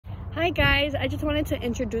Hi guys, I just wanted to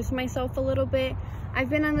introduce myself a little bit. I've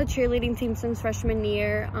been on the cheerleading team since freshman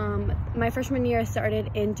year. My freshman year I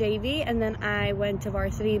started in JV, and then I went to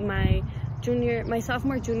varsity my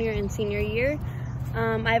sophomore, junior, and senior year.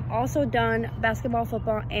 I've also done basketball,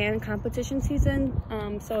 football, and competition season.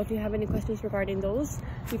 So if you have any questions regarding those,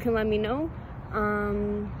 you can let me know.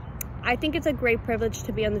 I think it's a great privilege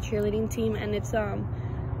to be on the cheerleading team, and it's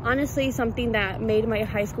honestly something that made my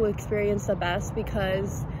high school experience the best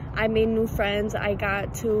because I made new friends. I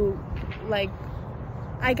got to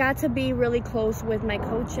be really close with my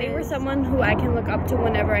coaches. They were someone who I can look up to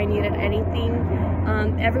whenever I needed anything.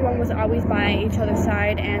 Everyone was always by each other's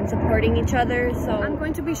side and supporting each other. So I'm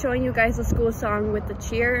going to be showing you guys the school song with the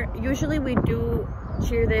cheer. Usually we do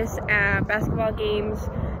cheer this at basketball games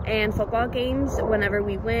and football games whenever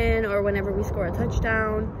we win or whenever we score a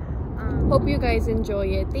touchdown. Hope you guys enjoy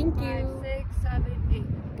it. Thank you. 5, 6, 7,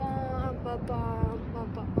 8. Bum, bum, bum, bum,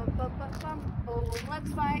 bum, bum, bum, bum, bum. Oh,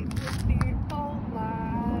 let's fight with the whole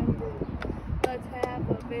line. Let's have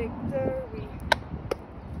a victory.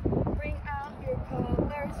 Bring out your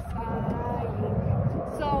colors flying,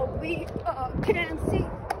 so we all can see.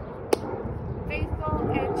 Faithful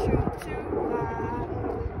and true to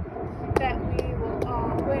life, that we will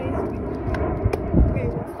always be. We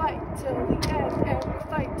will fight till the end, and we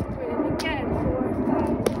fight to win again. For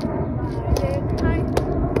fight night.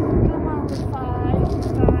 Come on, let's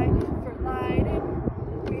fight for lighting.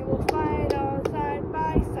 We will fight all side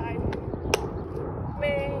by side.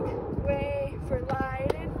 Make way for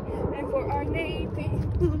lighting, and for our navy,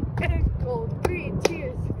 blue and gold. 3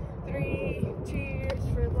 cheers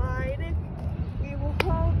for lighting. We will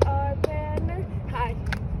hold our banner high.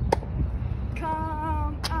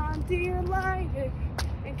 Come on, dear lighting,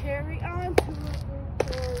 and carry on to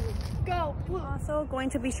victory. Go Blue! Also going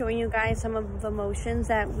to be showing you guys some of the motions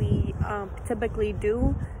that we typically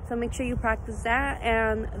do. So make sure you practice that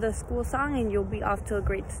and the school song, and you'll be off to a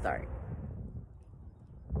great start.